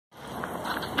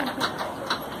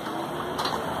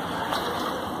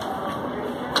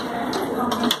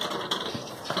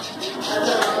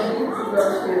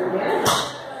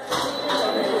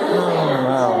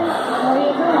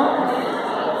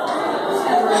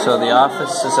So the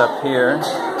office is up here.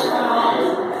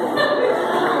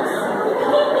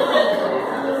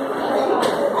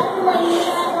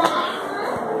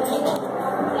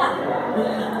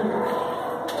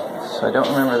 So I don't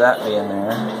remember that being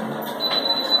there.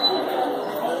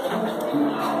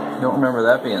 Don't remember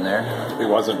that being there. It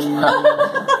wasn't.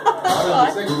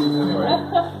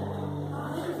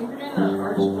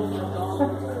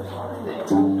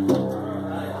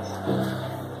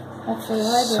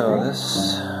 So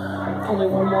this... Only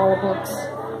one wall of books. I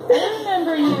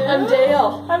remember you. I'm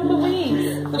Dale. I'm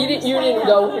Louise. You didn't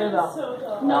go here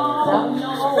though. No.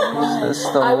 This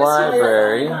is the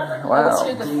library. Wow. I was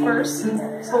here the first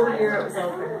whole year it was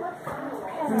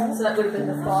open. So that would have been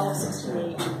the fall of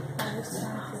 '68. I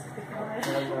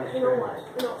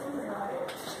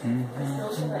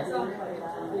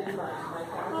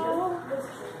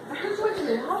heard you went to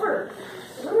the Hubbard.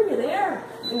 When were you there?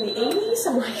 In the 80s?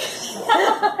 I'm like,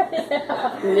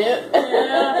 yeah.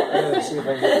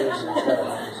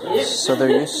 So there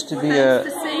used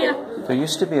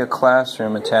to be a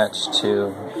classroom attached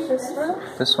to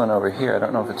this one over here. I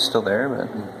don't know if it's still there, but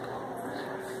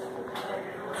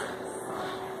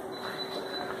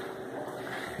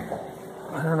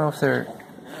I don't know if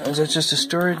is it just a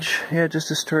storage? Yeah,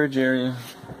 just a storage area.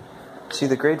 See,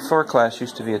 the grade 4 class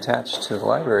used to be attached to the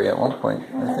library at one point,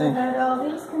 I think.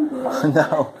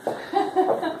 No.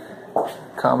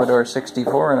 Commodore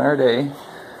 64 in our day.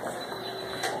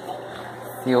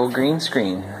 The old green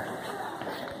screen.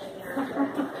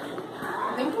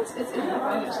 I think it's in the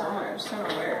binder somewhere. I just don't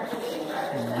know where. I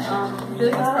feel like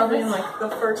it's probably in like the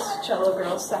first cello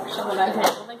girls section that I had.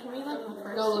 Well, then can we like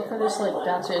go look for this like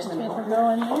downstairs and then go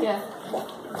in there? Yeah. We'll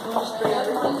just bring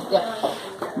everything. Yeah.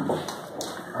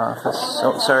 Office.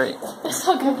 Oh, sorry. It's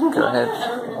all good. Go ahead.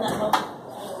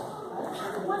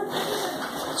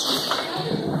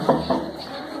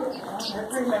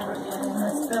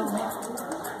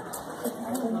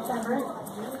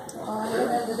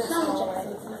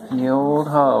 The old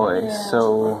hallway.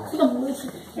 So.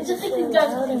 It's just like these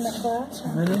guys in the class.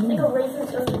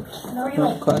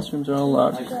 No, classrooms are all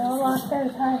locked. They're all locked there.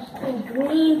 The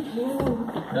green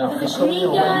No, the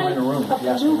green guy, the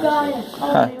blue guy,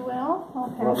 oh, you will?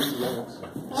 Okay.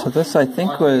 So this, I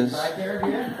think, was...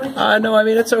 no, I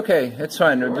mean, it's okay. It's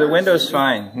fine. The window's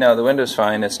fine. No, the window's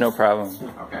fine. It's no problem.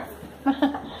 Okay.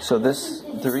 So this,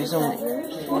 the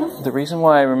reason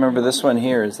why I remember this one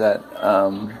here is that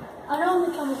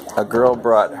a girl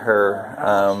brought her,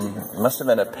 must have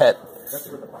been a pet,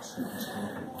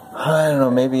 I don't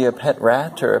know, maybe a pet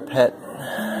rat or a pet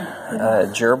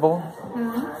gerbil.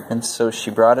 And so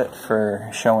she brought it for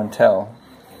show and tell.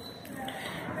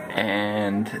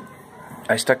 And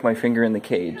I stuck my finger in the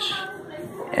cage,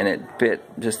 and it bit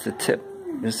just the tip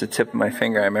of my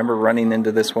finger. I remember running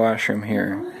into this washroom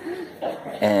here,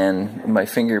 and my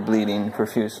finger bleeding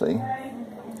profusely,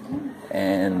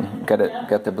 and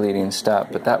got the bleeding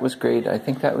stopped. But that was grade, I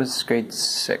think that was grade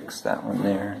 6. That one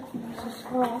there,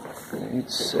 grade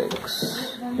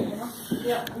 6.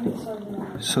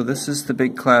 So this is the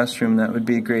big classroom. That would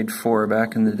be grade 4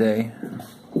 back in the day.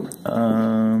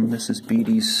 Mrs.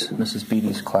 Beatty's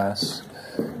class.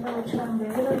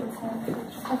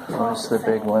 That's the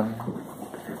big one.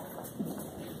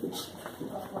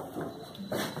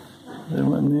 The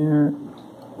one there.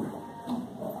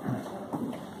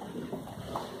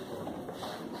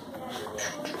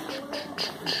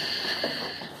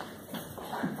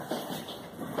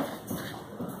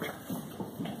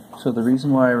 So the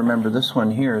reason why I remember this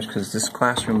one here is because this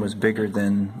classroom was bigger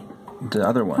than the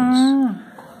other ones.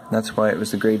 That's why it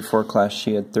was the grade 4 class.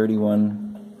 She had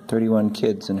 31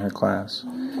 kids in her class.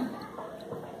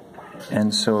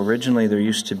 And so originally there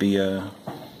used to be a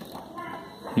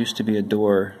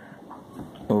door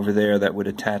over there that would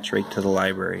attach right to the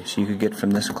library. So you could get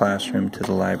from this classroom to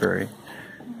the library.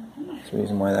 That's the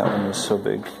reason why that one was so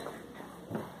big.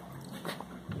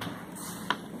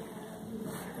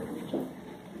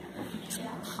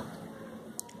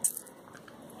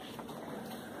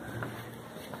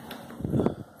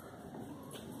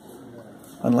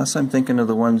 Unless I'm thinking of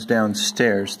the ones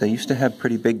downstairs, they used to have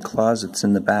pretty big closets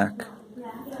in the back.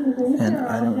 And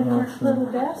I don't know if... little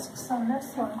desks on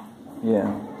this one. Yeah.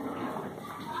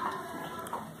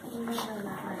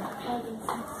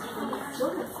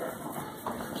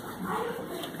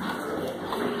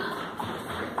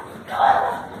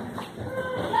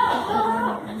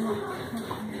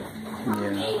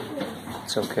 Yeah.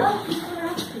 It's okay.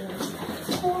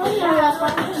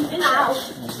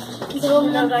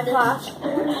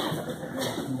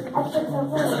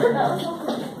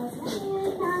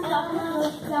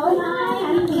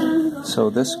 So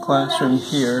this classroom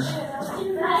here,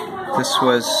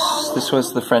 This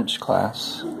was the French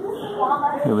class.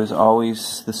 It was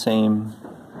always the same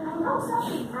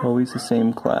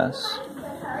class.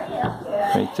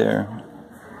 Right there.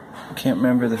 I can't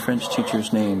remember the French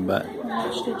teacher's name, but How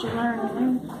much did you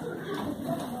learn?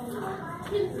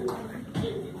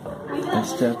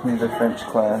 it's definitely the French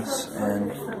class.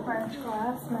 And The French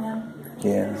class, man.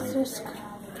 yeah. It's just.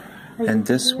 And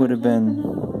this would have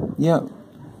been, yeah.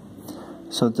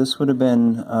 So this would have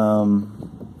been,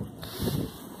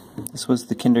 this was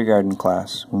the kindergarten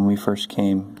class when we first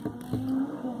came,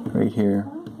 right here.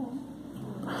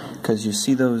 Because you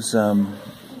see those,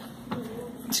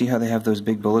 see how they have those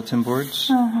big bulletin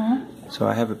boards? So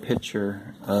I have a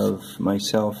picture of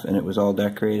myself, and it was all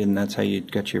decorated, and that's how you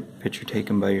got your picture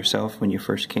taken by yourself when you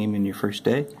first came in your first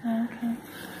day. Okay.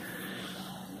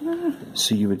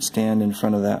 So you would stand in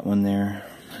front of that one there.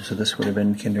 So this would have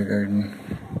been kindergarten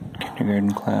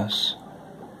class.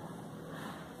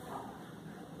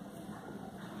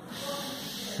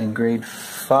 In grade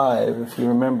 5, if you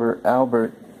remember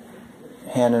Albert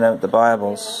handing out the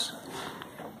Bibles.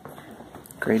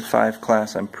 Grade 5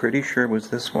 class, I'm pretty sure it was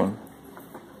this one.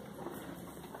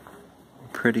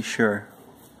 Pretty sure.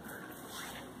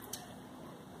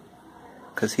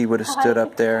 Because he would have stood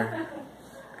up there.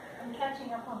 I'm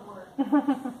catching up on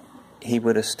work. He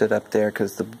would have stood up there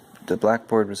because the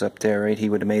blackboard was up there, right? He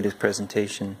would have made his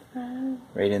presentation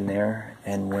right in there.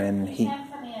 And when he...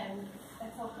 Come in.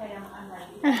 It's okay,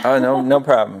 I'm ready. Oh, no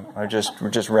problem. We're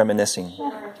just reminiscing.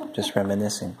 Just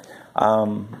reminiscing.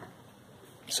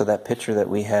 So that picture that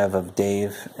we have of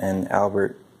Dave and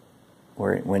Albert,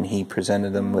 when he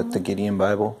presented them with the Gideon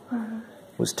Bible,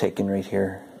 was taken right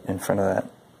here in front of that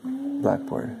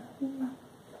blackboard.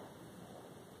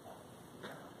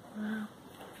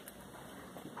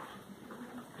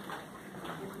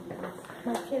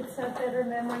 My kids have better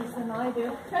memories than I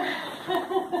do.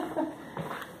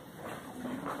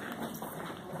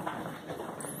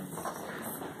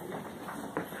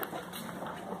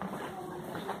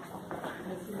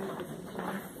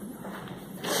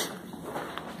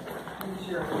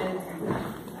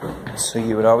 So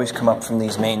you would always come up from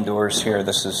these main doors here.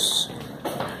 This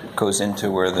goes into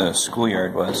where the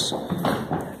schoolyard was.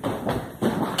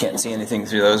 Can't see anything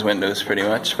through those windows pretty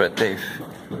much, but they've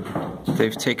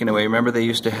taken away. Remember they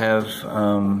used to have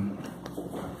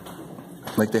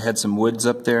like they had some woods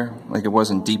up there. Like it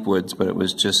wasn't deep woods, but it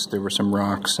was just there were some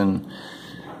rocks, and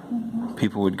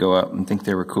people would go up and think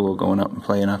they were cool going up and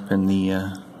playing up in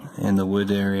the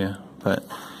wood area. But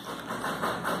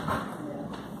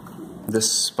this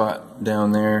spot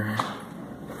down there,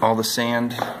 all the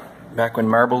sand, back when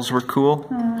marbles were cool,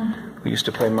 we used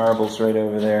to play marbles right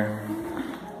over there.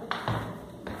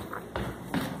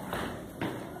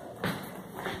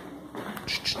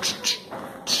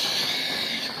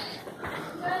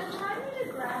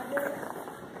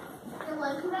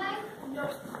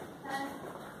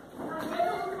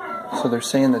 So they're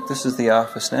saying that this is the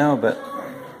office now, but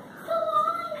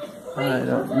I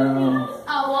don't know.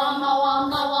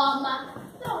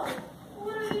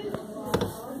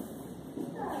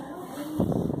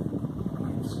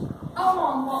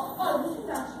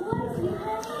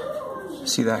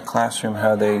 See that classroom,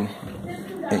 how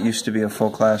it used to be a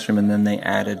full classroom, and then they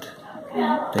added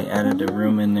a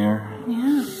room in there.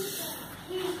 Yeah.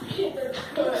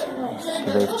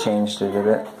 So they've changed it a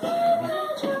bit.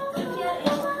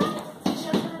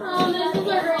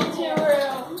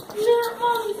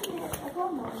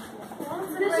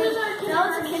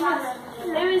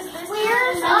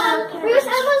 Where's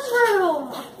Emma's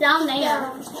room? Down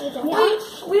there.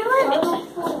 We were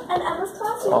in Emma's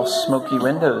classroom. All smoky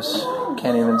windows.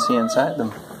 Can't even see inside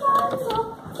them.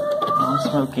 All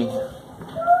smoky.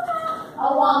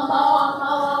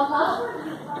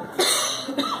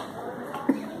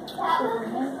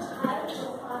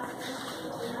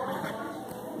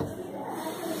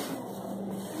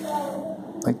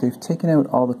 Like they've taken out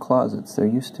all the closets. There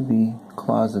used to be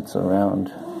closets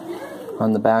around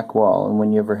on the back wall, and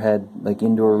when you ever had like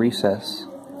indoor recess,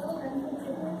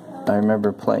 I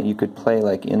remember you could play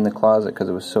like in the closet because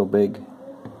it was so big.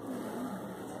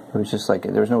 It was just like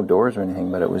there was no doors or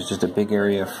anything, but it was just a big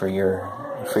area for your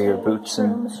boots.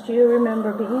 And Do you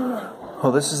remember being in?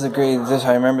 well, this is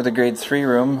I remember the grade 3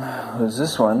 room was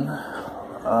this one.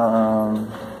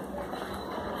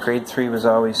 Grade 3 was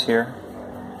always here.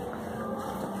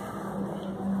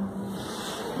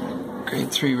 Grade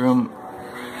 3 room.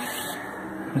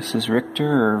 Mrs.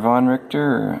 Richter or Von Richter,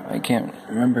 or I can't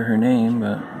remember her name,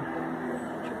 but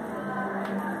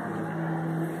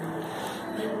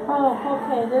Oh,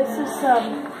 okay. This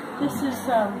is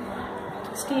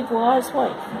Steve Waugh's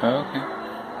wife. oh, okay.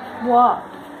 Waugh.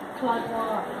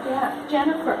 floodwalk. Yeah,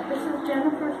 Jennifer. This is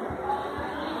Jennifer's room.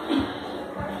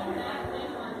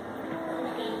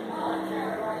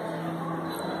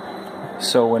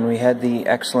 So when we had the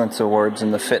excellence awards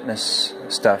and the fitness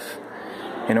stuff,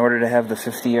 in order to have the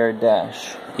 50-yard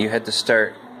dash, you had to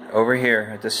start over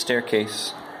here at this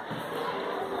staircase.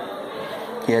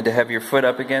 You had to have your foot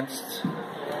up against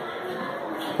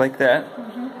like that,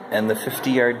 and the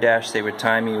 50-yard dash, they would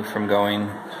time you from going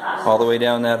all the way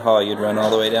down that hall. You'd run all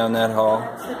the way down that hall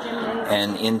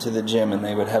and into the gym, and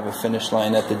they would have a finish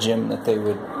line at the gym that they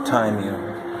would time you.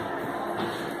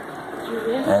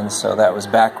 And so that was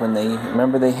back when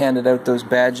remember they handed out those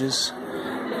badges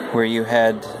where you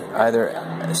had either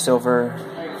a silver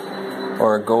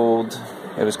or a gold.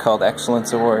 It was called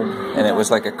Excellence Award, and it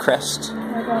was like a crest.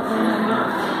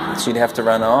 So you'd have to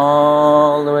run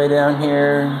all the way down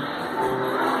here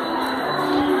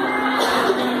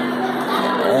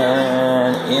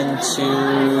and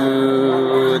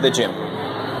into the gym.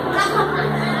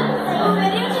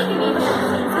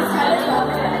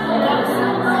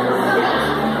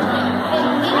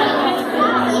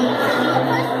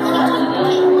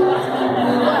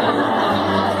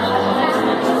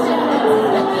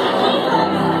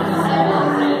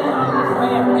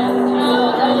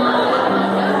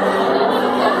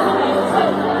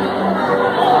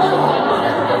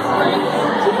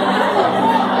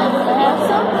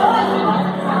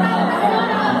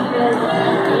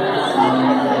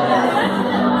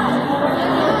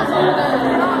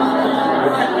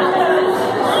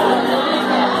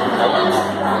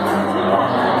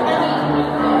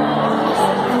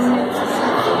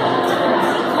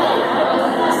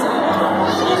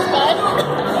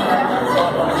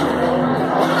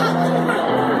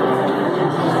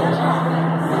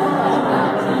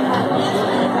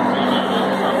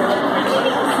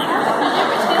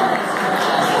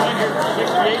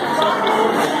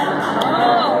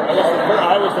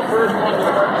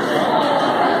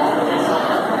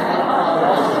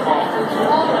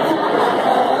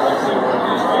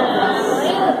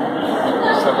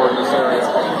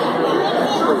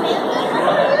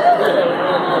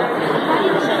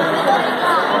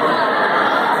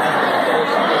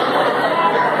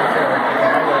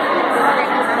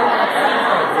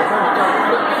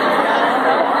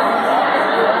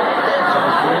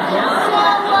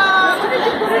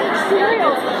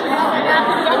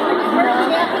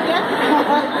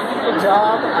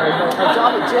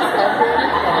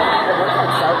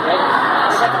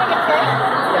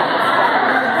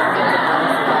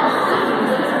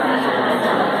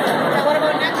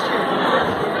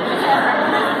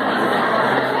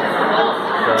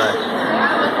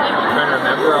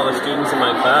 Students in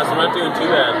my class, I'm not doing too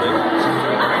badly.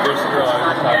 There's a girl I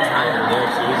was talking to there,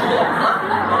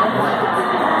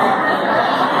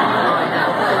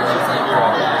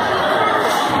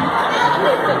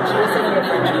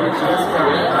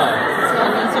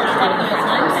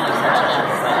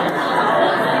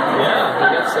 yeah, I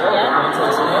guess so.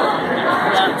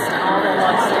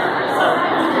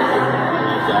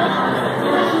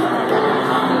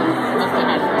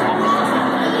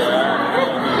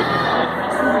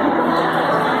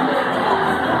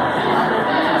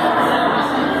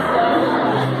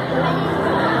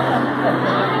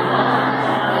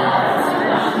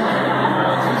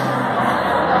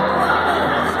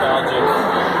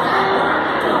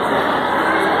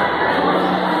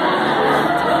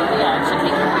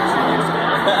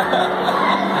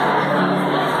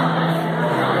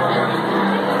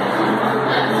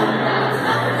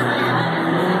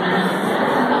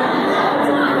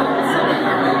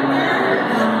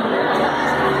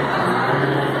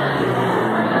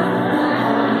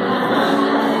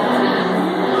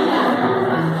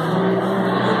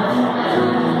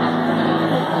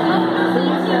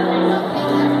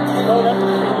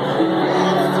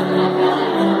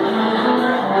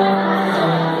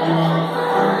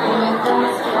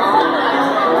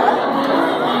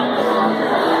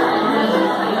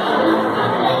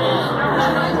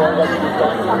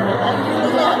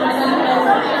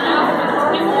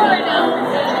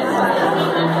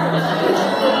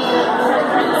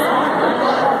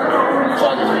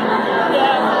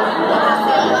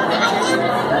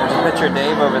 Picture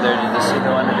Dave over there. Did you see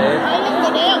the one of Dave? I looked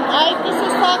at him. I just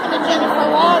was talking to Jennifer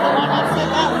Law, the one I said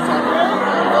that was her.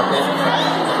 Okay. I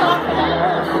was just talking to her.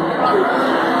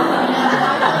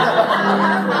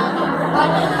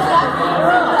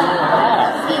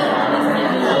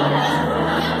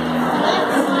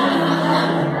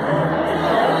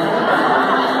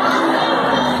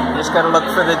 Just got to look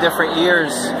for the different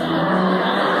years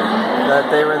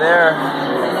that they were there.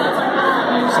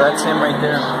 So that's him right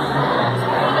there.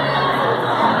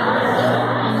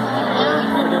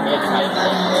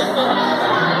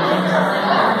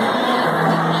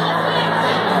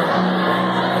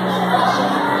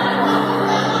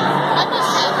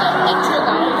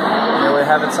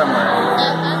 have it somewhere.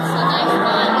 That's the next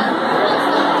one.